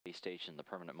Station, the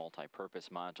permanent multi-purpose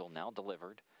module now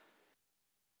delivered.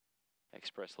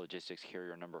 Express Logistics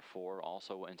Carrier number 4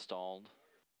 also installed.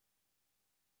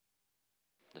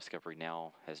 Discovery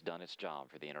now has done its job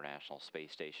for the International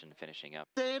Space Station, finishing up.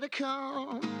 Day to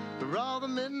come, where all the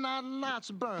midnight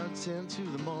lights burnt into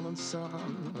the morning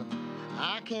sun.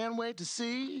 I can't wait to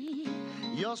see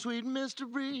your sweet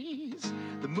mysteries.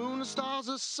 The moon, the stars,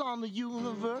 the sun, the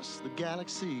universe, the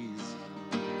galaxies.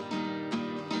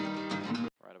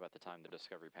 Right about the time the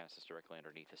Discovery passes directly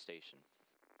underneath the station.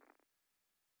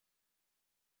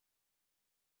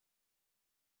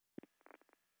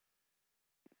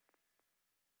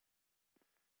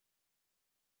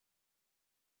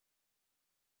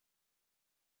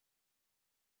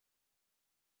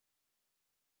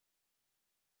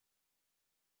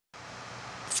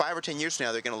 Five or 10 years from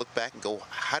now, they're going to look back and go,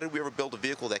 how did we ever build a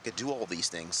vehicle that could do all these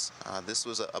things? This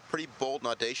was a pretty bold and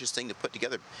audacious thing to put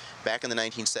together back in the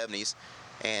 1970s,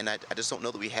 and I just don't know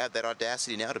that we have that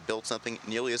audacity now to build something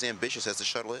nearly as ambitious as the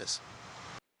shuttle is.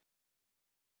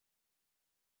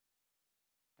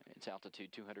 Its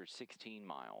altitude 216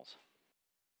 miles.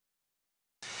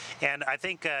 And I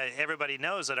think everybody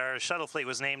knows that our shuttle fleet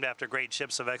was named after great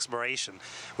ships of exploration.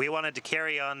 We wanted to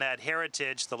carry on that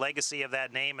heritage, the legacy of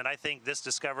that name, and I think this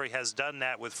Discovery has done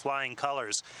that with flying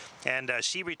colors. And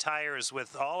she retires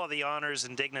with all of the honors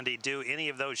and dignity due any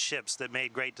of those ships that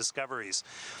made great discoveries.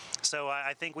 So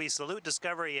I think we salute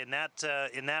Discovery in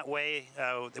that way,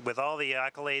 with all the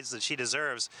accolades that she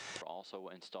deserves. Also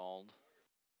installed.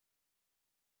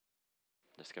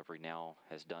 Discovery now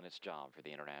has done its job for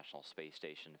the International Space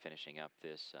Station, finishing up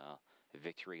this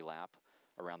victory lap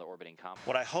around the orbiting complex.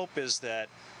 What I hope is that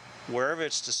wherever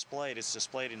it's displayed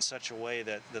in such a way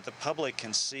that the public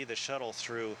can see the shuttle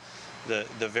through the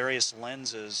various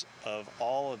lenses of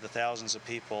all of the thousands of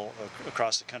people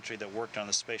across the country that worked on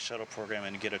the Space Shuttle program,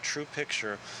 and get a true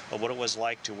picture of what it was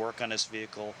like to work on this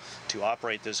vehicle, to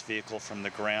operate this vehicle from the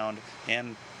ground,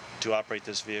 and to operate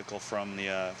this vehicle from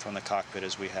the cockpit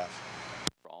as we have.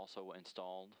 Also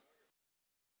installed.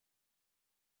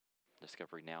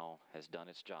 Discovery now has done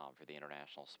its job for the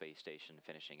International Space Station,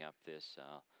 finishing up this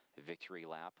victory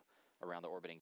lap around the orbiting